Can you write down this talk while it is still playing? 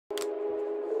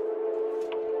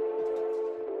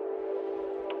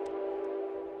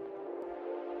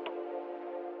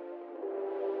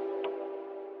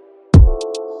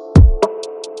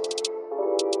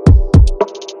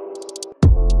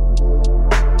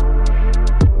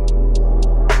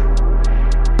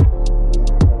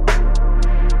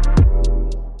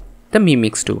The Mi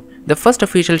Mix2, the first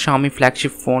official Xiaomi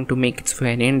flagship phone to make its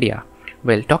way in India.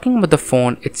 Well, talking about the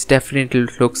phone, it's definitely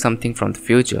looks something from the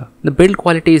future. The build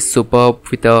quality is superb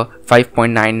with a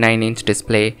 5.99-inch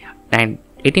display and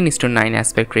 18:9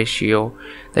 aspect ratio.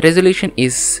 The resolution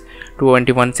is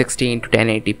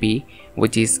 2160x1080p,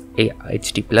 which is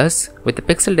HD+, with a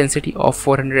pixel density of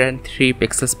 403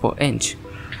 pixels per inch.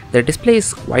 The display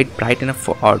is quite bright enough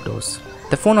for outdoors.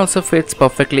 The phone also fits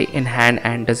perfectly in hand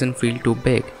and doesn't feel too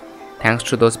big, thanks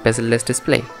to those bezel-less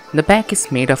display. The back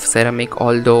is made of ceramic,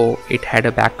 although it had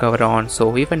a back cover on, so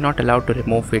we were not allowed to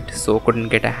remove it, so couldn't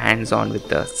get our hands on with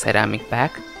the ceramic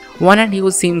back. One-hand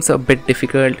use seems a bit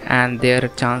difficult, and there are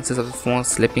chances of the phone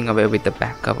slipping away with the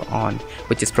back cover on,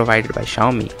 which is provided by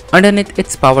Xiaomi. Underneath,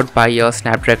 it's powered by a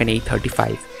Snapdragon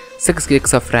 835,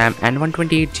 6GB of RAM and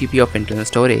 128GB of internal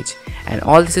storage, and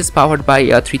all this is powered by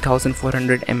a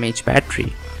 3400 mAh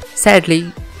battery.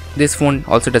 Sadly, this phone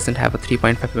also doesn't have a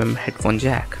 3.5mm headphone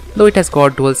jack, though it has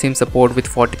got dual SIM support with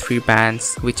 43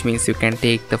 bands, which means you can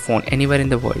take the phone anywhere in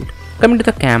the world. Coming to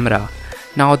the camera,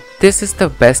 now this is the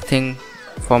best thing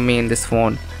for me in this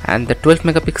phone, and the 12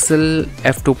 megapixel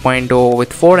f2.0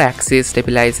 with 4-axis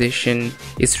stabilization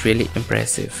is really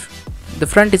impressive. The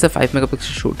front is a 5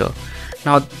 megapixel shooter.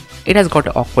 Now it has got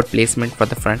an awkward placement for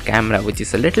the front camera, which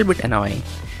is a little bit annoying.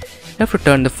 You have to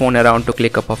turn the phone around to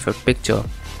click a perfect picture,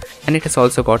 and it has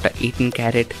also got a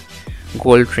 18-karat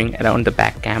gold ring around the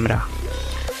back camera.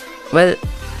 Well,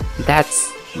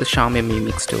 that's the Xiaomi Mi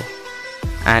Mix2,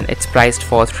 and it's priced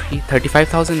for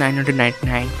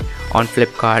 35,999 on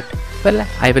Flipkart. Well,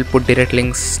 I will put direct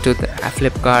links to the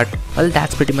Flipkart. Well,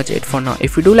 that's pretty much it for now.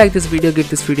 If you do like this video, give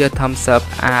this video a thumbs up,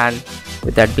 and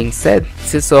with that being said,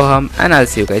 this is Soham, and I'll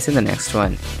see you guys in the next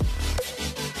one.